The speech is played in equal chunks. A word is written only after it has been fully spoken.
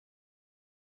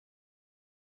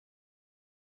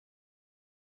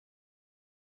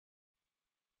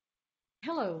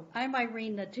Hello, I'm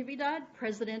Irene Natividad,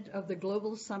 President of the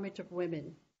Global Summit of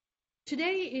Women.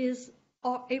 Today is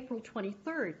April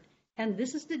 23rd, and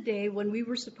this is the day when we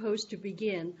were supposed to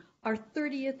begin our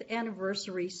 30th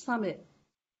anniversary summit.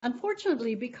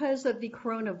 Unfortunately, because of the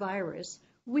coronavirus,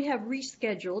 we have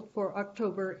rescheduled for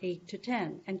October 8 to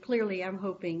 10, and clearly I'm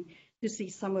hoping to see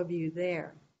some of you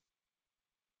there.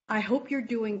 I hope you're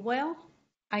doing well.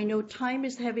 I know time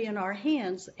is heavy in our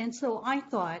hands, and so I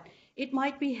thought it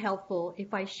might be helpful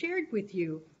if I shared with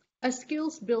you a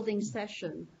skills building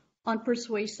session on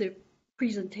persuasive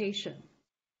presentation.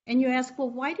 And you ask, well,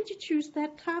 why did you choose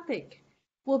that topic?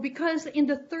 Well, because in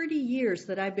the 30 years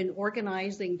that I've been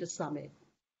organizing the summit,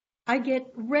 I get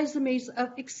resumes of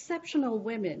exceptional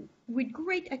women with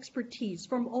great expertise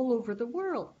from all over the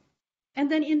world. And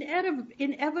then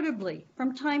inevitably,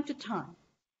 from time to time,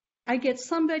 I get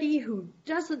somebody who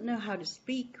doesn't know how to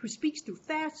speak, who speaks too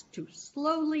fast, too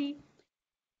slowly,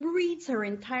 reads her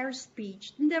entire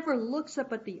speech, never looks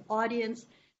up at the audience,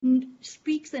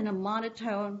 speaks in a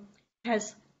monotone,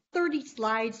 has 30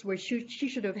 slides where she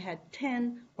should have had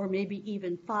 10 or maybe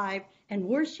even 5, and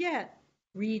worse yet,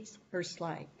 reads her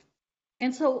slide.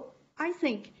 And so I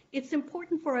think it's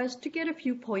important for us to get a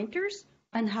few pointers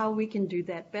on how we can do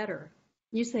that better.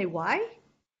 You say, why?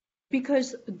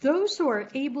 Because those who are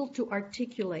able to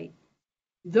articulate,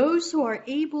 those who are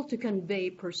able to convey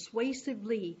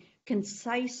persuasively,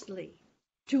 concisely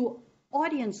to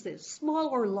audiences, small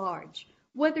or large,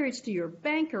 whether it's to your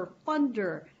banker,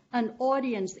 funder, an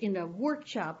audience in a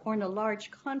workshop or in a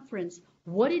large conference,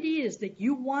 what it is that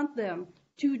you want them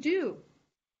to do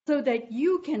so that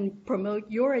you can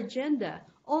promote your agenda,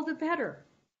 all the better.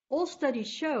 All studies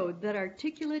show that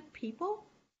articulate people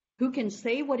who can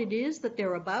say what it is that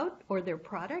they're about or their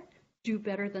product do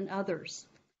better than others.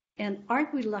 And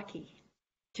aren't we lucky?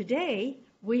 Today,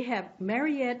 we have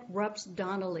Mariette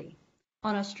Rups-Donnelly,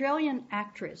 an Australian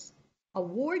actress,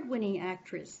 award-winning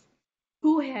actress,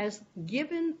 who has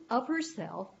given of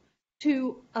herself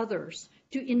to others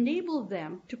to enable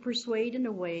them to persuade in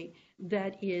a way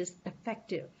that is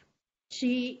effective.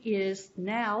 She is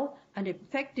now an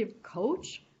effective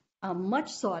coach, a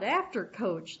much sought after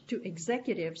coach to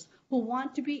executives who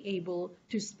want to be able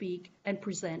to speak and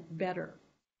present better.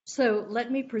 So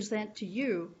let me present to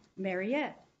you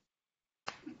Mariette.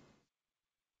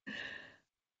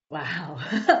 Wow,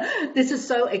 this is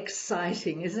so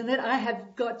exciting, isn't it? I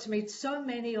have got to meet so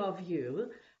many of you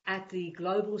at the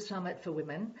Global Summit for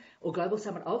Women, or Global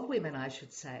Summit of Women, I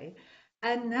should say.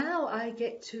 And now I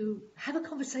get to have a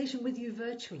conversation with you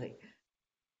virtually.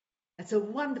 It's a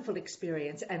wonderful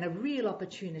experience and a real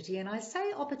opportunity, and I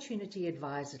say opportunity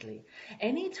advisedly.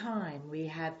 Anytime we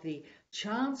have the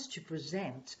chance to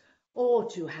present or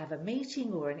to have a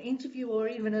meeting or an interview or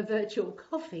even a virtual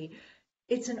coffee,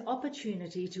 it's an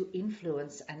opportunity to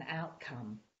influence an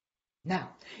outcome. Now,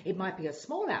 it might be a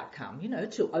small outcome,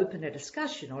 to open a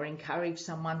discussion or encourage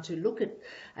someone to look at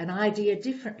an idea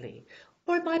differently.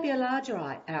 Or it might be a larger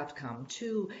outcome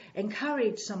to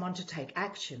encourage someone to take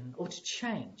action or to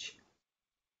change.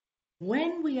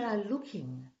 When we are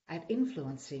looking at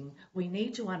influencing, we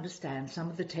need to understand some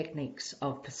of the techniques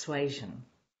of persuasion.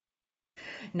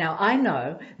 Now, I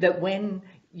know that when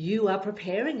you are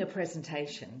preparing a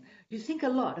presentation, you think a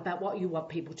lot about what you want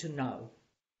people to know.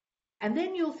 And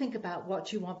then you'll think about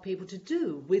what you want people to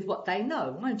do with what they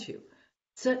know, won't you?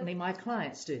 Certainly my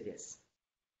clients do this.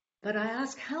 But I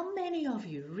ask, how many of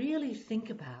you really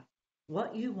think about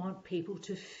what you want people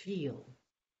to feel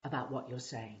about what you're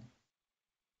saying?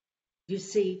 You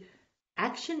see,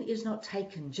 action is not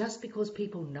taken just because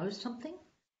people know something.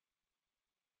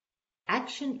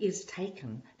 Action is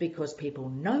taken because people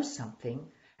know something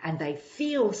and they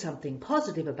feel something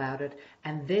positive about it,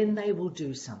 and then they will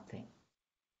do something.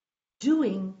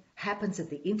 Doing happens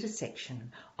at the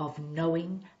intersection of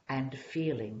knowing and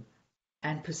feeling,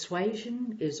 and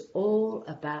persuasion is all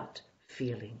about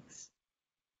feelings.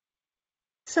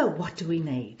 So what do we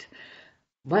need?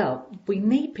 Well, we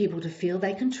need people to feel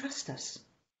they can trust us,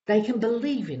 they can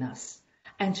believe in us,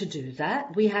 and to do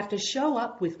that, we have to show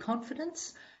up with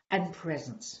confidence and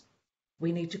presence.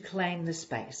 We need to claim the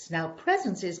space. Now,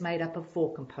 presence is made up of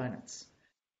 4 components: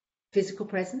 physical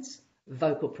presence,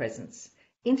 vocal presence,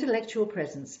 intellectual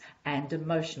presence, and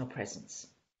emotional presence.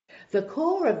 The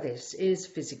core of this is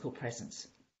physical presence.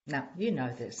 Now, you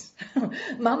know this.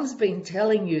 Mum's been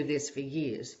telling you this for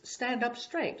years. Stand up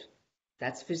straight.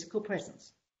 That's physical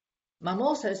presence. Mum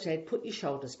also said, put your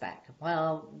shoulders back.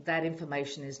 Well, that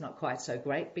information is not quite so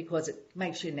great because it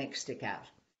makes your neck stick out.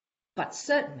 But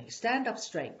certainly stand up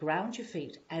straight, ground your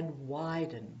feet, and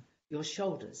widen your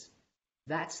shoulders.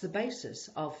 That's the basis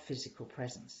of physical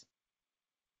presence.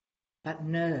 but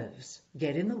nerves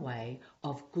get in the way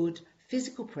of good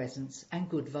physical presence and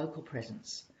good vocal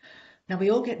presence. Now, we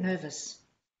all get nervous.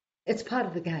 It's part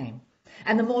of the game.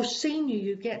 And the more senior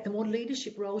you get, the more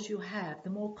leadership roles you have, the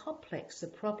more complex the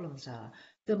problems are,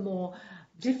 the more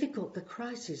difficult the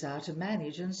crises are to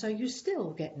manage, and so you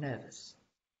still get nervous.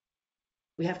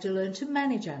 We have to learn to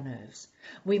manage our nerves.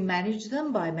 We manage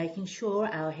them by making sure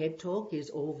our head talk is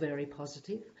all very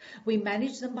positive. We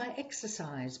manage them by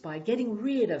exercise, by getting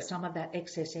rid of some of that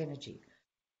excess energy.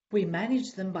 We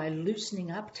manage them by loosening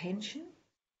up tension,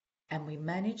 and we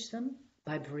manage them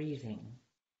by breathing.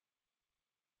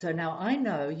 So now I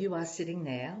know you are sitting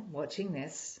there watching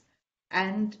this,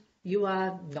 and you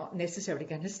are not necessarily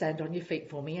going to stand on your feet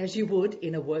for me as you would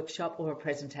in a workshop or a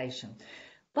presentation.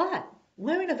 But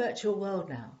we're in a virtual world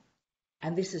now,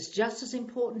 and this is just as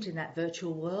important in that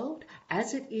virtual world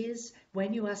as it is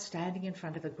when you are standing in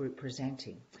front of a group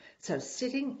presenting. So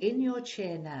sitting in your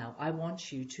chair now, I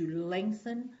want you to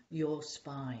lengthen your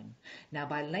spine. Now,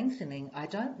 by lengthening, I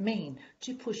don't mean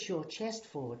to push your chest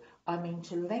forward. I mean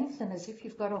to lengthen as if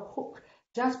you've got a hook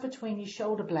just between your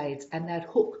shoulder blades, and that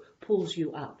hook pulls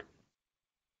you up.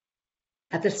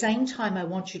 At the same time, I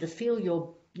want you to feel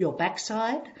your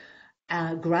backside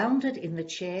grounded in the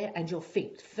chair and your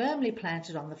feet firmly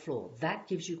planted on the floor. That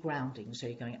gives you grounding, so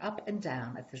you're going up and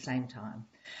down at the same time.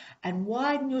 And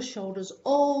widen your shoulders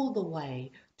all the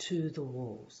way to the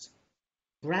walls.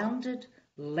 Grounded,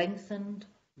 lengthened,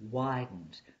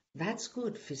 widened. That's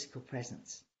good physical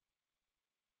presence.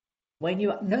 When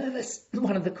you are nervous,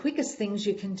 one of the quickest things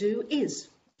you can do is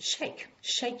shake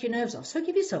your nerves off. So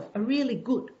give yourself a really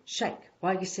good shake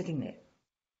while you're sitting there.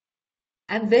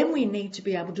 And then we need to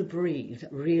be able to breathe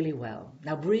really well.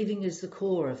 Now, breathing is the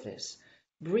core of this.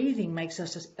 Breathing makes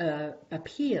us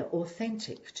appear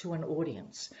authentic to an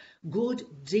audience. Good,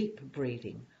 deep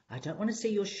breathing. I don't want to see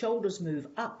your shoulders move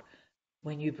up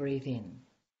when you breathe in.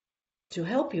 To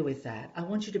help you with that, I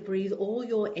want you to breathe all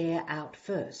your air out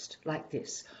first, like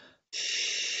this.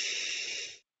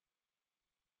 Shh.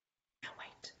 Now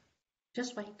wait.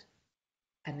 Just wait.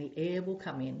 And the air will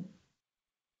come in.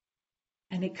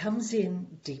 And it comes in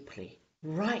deeply,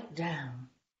 right down.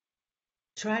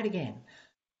 Try it again.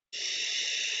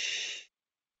 Shh.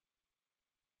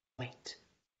 Wait.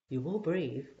 You will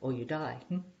breathe or you die.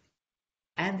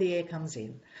 And the air comes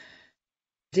in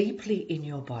deeply in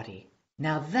your body.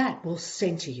 Now that will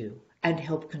center you and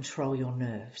help control your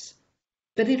nerves.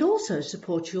 But it also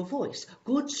supports your voice.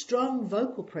 Good, strong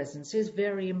vocal presence is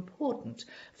very important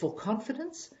for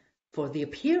confidence, for the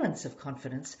appearance of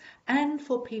confidence, and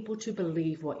for people to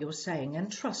believe what you're saying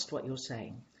and trust what you're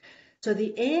saying. So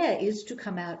the air is to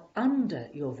come out under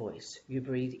your voice. You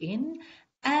breathe in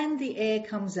and the air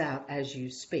comes out as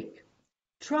you speak.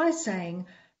 Try saying,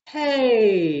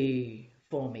 hey,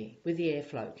 for me with the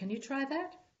airflow. Can you try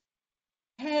that?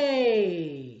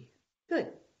 Hey. Good.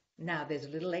 Now there's a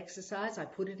little exercise. I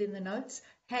put it in the notes.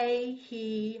 Hey,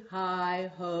 he,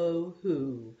 hi, ho,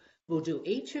 who. We'll do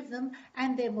each of them,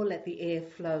 and then we'll let the air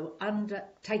flow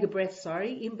take a breath,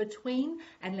 in between,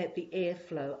 and let the air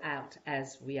flow out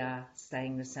as we are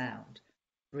saying the sound.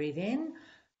 Breathe in,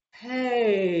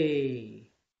 hey.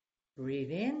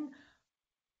 Breathe in,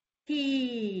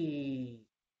 he.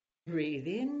 Breathe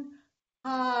in,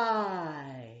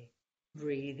 hi.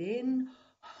 Breathe in,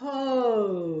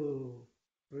 ho.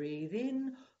 Breathe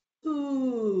in,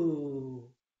 hoo.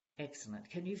 Excellent.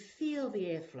 Can you feel the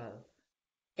airflow?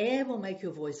 Air will make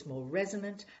your voice more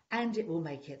resonant and it will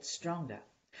make it stronger.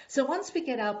 So once we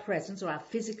get our presence, or our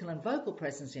physical and vocal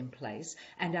presence in place,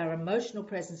 and our emotional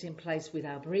presence in place with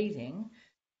our breathing,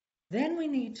 then we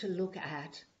need to look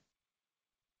at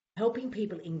helping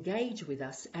people engage with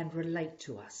us and relate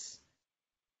to us.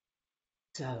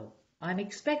 So I'm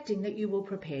expecting that you will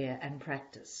prepare and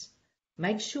practice.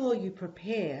 Make sure you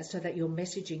prepare so that your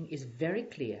messaging is very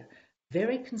clear,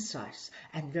 very concise,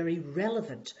 and very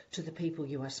relevant to the people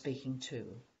you are speaking to.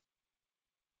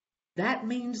 That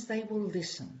means they will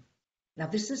listen. Now,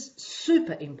 this is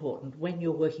super important when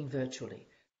you're working virtually,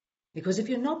 because if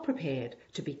you're not prepared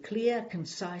to be clear,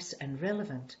 concise, and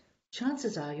relevant,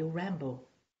 chances are you'll ramble.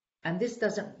 And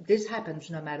this happens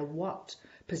no matter what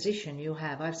position you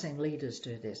have. I've seen leaders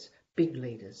do this, big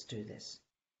leaders do this.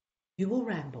 You will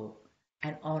ramble.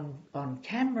 And on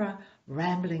camera,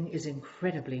 rambling is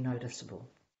incredibly noticeable.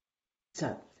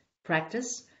 So,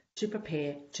 practice to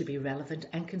prepare to be relevant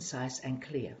and concise and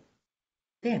clear.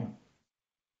 Then,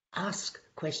 ask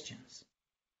questions.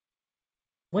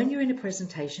 When you're in a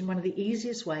presentation, one of the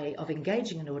easiest way of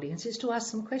engaging an audience is to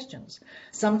ask them questions.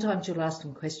 Sometimes you'll ask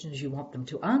them questions you want them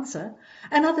to answer,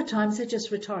 and other times they're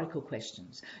just rhetorical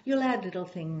questions. You'll add little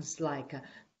things like,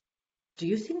 Do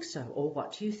you think so? Or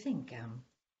what do you think?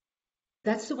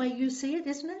 That's the way you see it,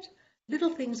 isn't it? Little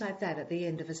things like that at the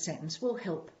end of a sentence will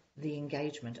help the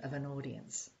engagement of an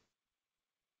audience.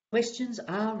 Questions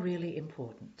are really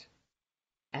important.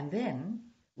 And then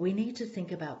we need to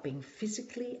think about being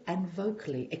physically and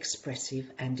vocally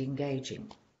expressive and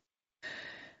engaging.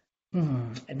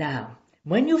 Now,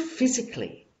 when you're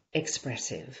physically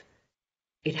expressive,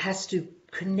 it has to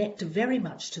connect very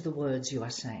much to the words you are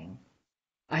saying.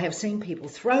 I have seen people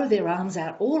throw their arms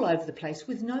out all over the place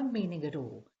with no meaning at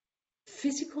all.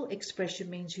 Physical expression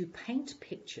means you paint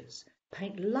pictures,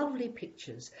 paint lovely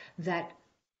pictures that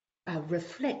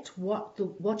reflect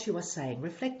what you are saying,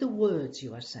 reflect the words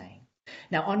you are saying.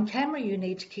 Now, on camera, you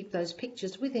need to keep those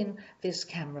pictures within this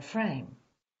camera frame.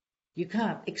 You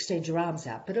can't extend your arms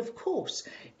out, but of course,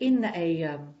 in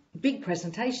a big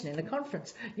presentation in a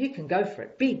conference, you can go for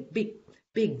it.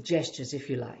 Big gestures, if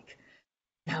you like.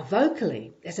 Now,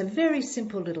 vocally, there's a very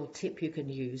simple little tip you can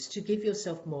use to give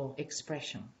yourself more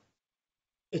expression.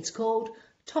 It's called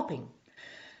topping.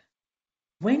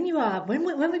 When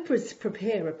we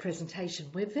prepare a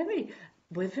presentation,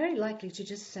 we're very likely to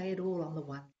just say it all on the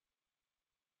one.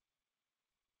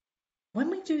 When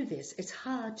we do this, it's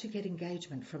hard to get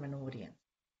engagement from an audience.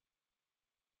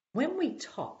 When we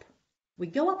top, we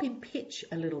go up in pitch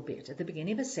a little bit at the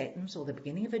beginning of a sentence or the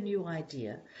beginning of a new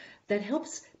idea that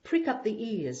helps prick up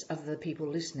the ears of the people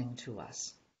listening to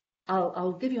us.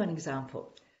 I'll give you an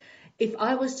example. If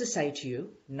I was to say to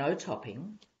you, no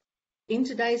topping, in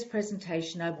today's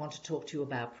presentation, I want to talk to you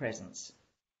about presence.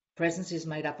 Presence is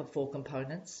made up of 4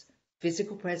 components: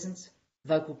 physical presence,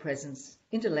 vocal presence,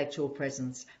 intellectual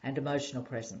presence, and emotional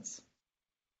presence.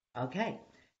 Okay,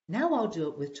 now I'll do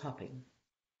it with topping.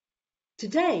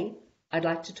 Today, I'd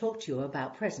like to talk to you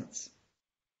about presence.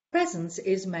 Presence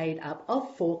is made up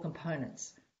of 4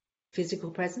 components: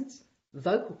 physical presence,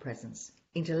 vocal presence,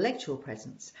 intellectual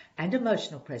presence, and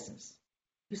emotional presence.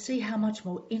 You see how much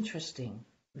more interesting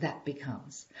that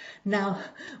becomes. Now,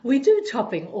 we do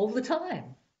topping all the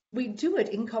time. We do it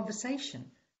in conversation.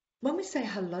 When we say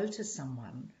hello to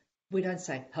someone, we don't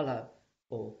say hello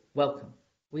or welcome.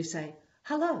 We say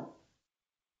hello,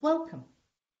 welcome,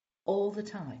 all the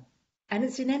time. And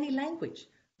it's in any language.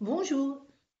 Bonjour,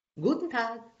 guten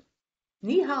tag,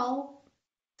 ni hao,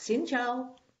 xin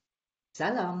chao,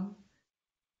 salam,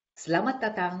 selamat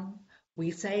datang.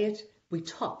 We say it, we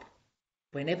top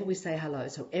whenever we say hello.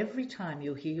 So every time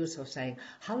you'll hear yourself saying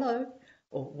hello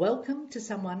or welcome to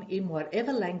someone in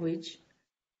whatever language,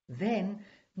 then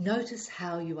notice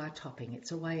how you are topping.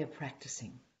 It's a way of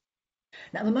practicing.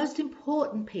 Now, the most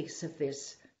important piece of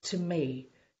this, to me,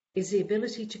 is the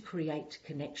ability to create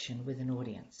connection with an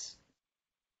audience.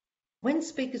 When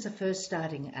speakers are first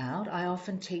starting out, I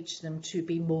often teach them to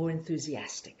be more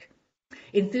enthusiastic.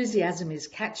 Enthusiasm is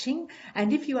catching,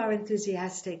 and if you are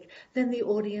enthusiastic, then the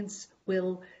audience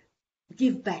will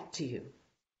give back to you.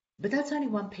 But that's only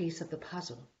one piece of the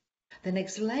puzzle. The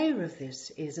next layer of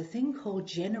this is a thing called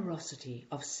generosity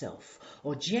of self,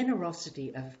 or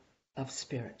generosity of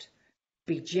spirit.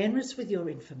 Be generous with your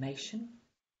information,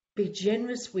 be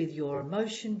generous with your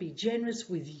emotion, be generous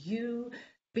with you,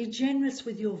 be generous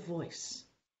with your voice.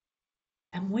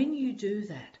 And when you do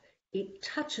that, it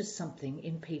touches something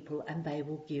in people and they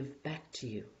will give back to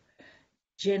you.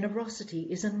 Generosity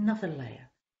is another layer.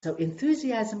 So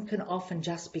enthusiasm can often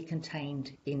just be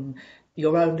contained in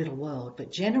your own little world,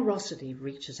 but generosity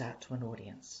reaches out to an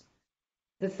audience.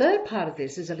 The third part of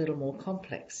this is a little more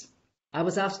complex. I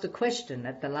was asked a question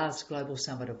at the last Global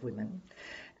Summit of Women,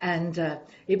 and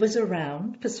it was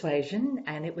around persuasion,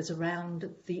 and it was around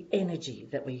the energy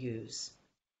that we use.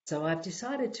 So I've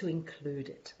decided to include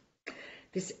it.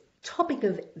 This topic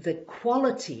of the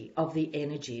quality of the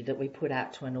energy that we put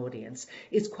out to an audience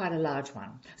is quite a large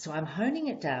one. So I'm honing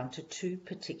it down to 2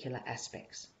 particular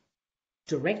aspects: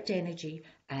 direct energy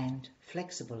and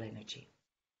flexible energy.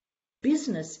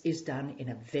 Business is done in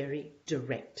a very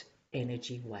direct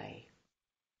energy way.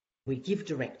 We give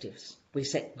directives, we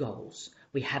set goals,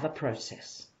 we have a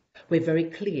process. We're very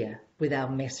clear with our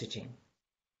messaging.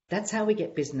 That's how we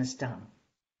get business done.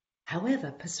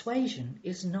 However, persuasion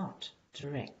is not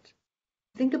direct.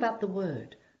 Think about the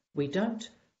word. We don't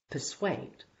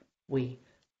persuade, we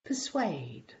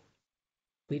persuade.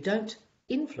 We don't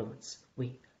influence,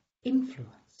 we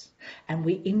influence. And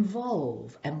we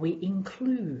involve and we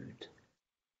include.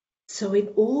 So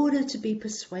in order to be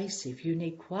persuasive, you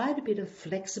need quite a bit of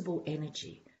flexible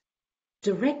energy.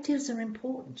 Directives are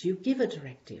important. You give a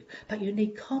directive, but you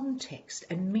need context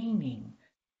and meaning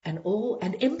and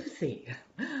empathy.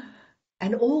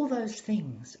 And all those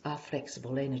things are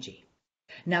flexible energy.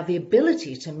 Now, the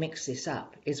ability to mix this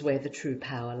up is where the true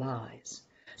power lies.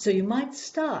 So you might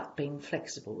start being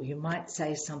flexible. You might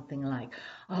say something like,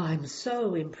 oh, I'm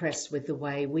so impressed with the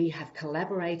way we have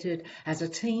collaborated as a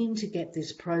team to get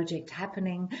this project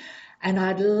happening, and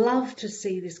I'd love to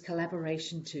see this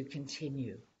collaboration to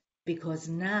continue, because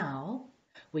now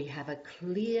we have a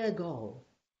clear goal.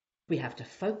 We have to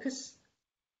focus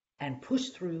and push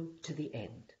through to the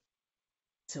end.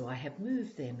 So I have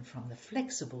moved then from the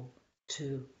flexible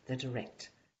to the direct,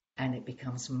 and it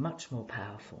becomes much more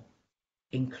powerful.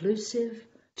 Inclusive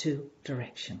to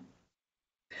direction.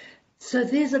 So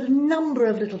there's a number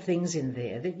of little things in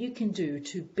there that you can do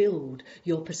to build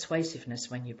your persuasiveness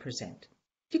when you present.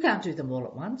 You can't do them all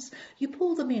at once. You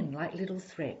pull them in like little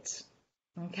threads.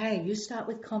 Okay, you start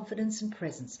with confidence and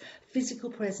presence, physical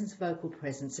presence, vocal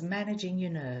presence, managing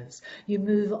your nerves. You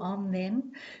move on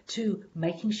then to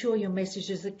making sure your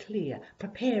messages are clear,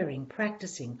 preparing,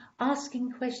 practicing,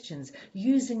 asking questions,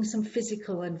 using some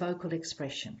physical and vocal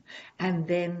expression, and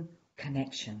then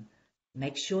connection.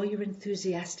 Make sure you're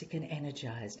enthusiastic and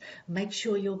energized. Make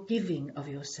sure you're giving of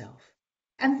yourself.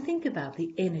 And think about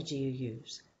the energy you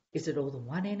use. Is it all the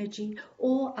one energy,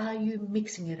 or are you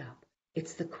mixing it up?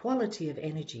 It's the quality of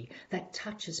energy that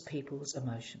touches people's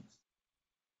emotions.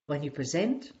 When you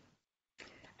present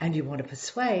and you want to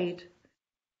persuade,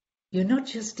 you're not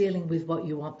just dealing with what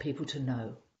you want people to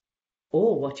know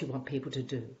or what you want people to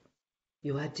do.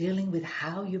 You are dealing with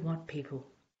how you want people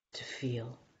to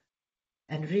feel.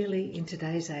 And really, in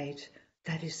today's age,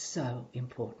 that is so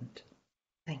important.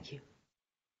 Thank you.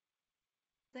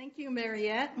 Thank you,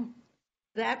 Mariette.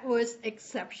 That was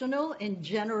exceptional and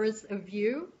generous of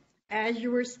you. As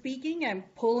you were speaking, I'm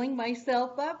pulling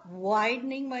myself up,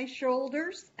 widening my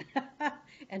shoulders,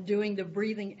 and doing the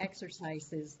breathing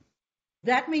exercises.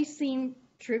 That may seem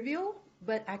trivial,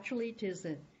 but actually it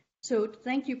isn't. So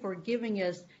thank you for giving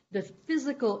us the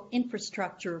physical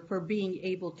infrastructure for being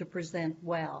able to present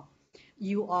well.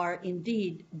 You are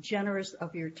indeed generous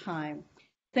of your time.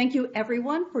 Thank you,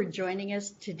 everyone, for joining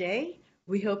us today.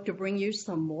 We hope to bring you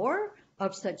some more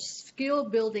of such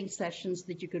skill-building sessions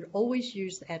that you could always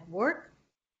use at work.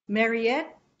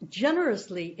 Mariette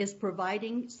generously is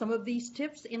providing some of these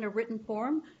tips in a written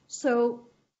form, so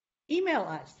email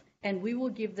us and we will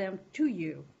give them to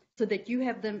you so that you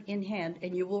have them in hand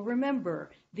and you will remember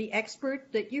the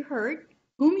expert that you heard,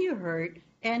 whom you heard,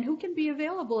 and who can be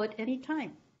available at any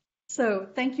time. So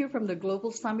thank you from the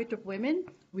Global Summit of Women.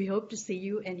 We hope to see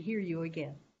you and hear you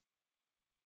again.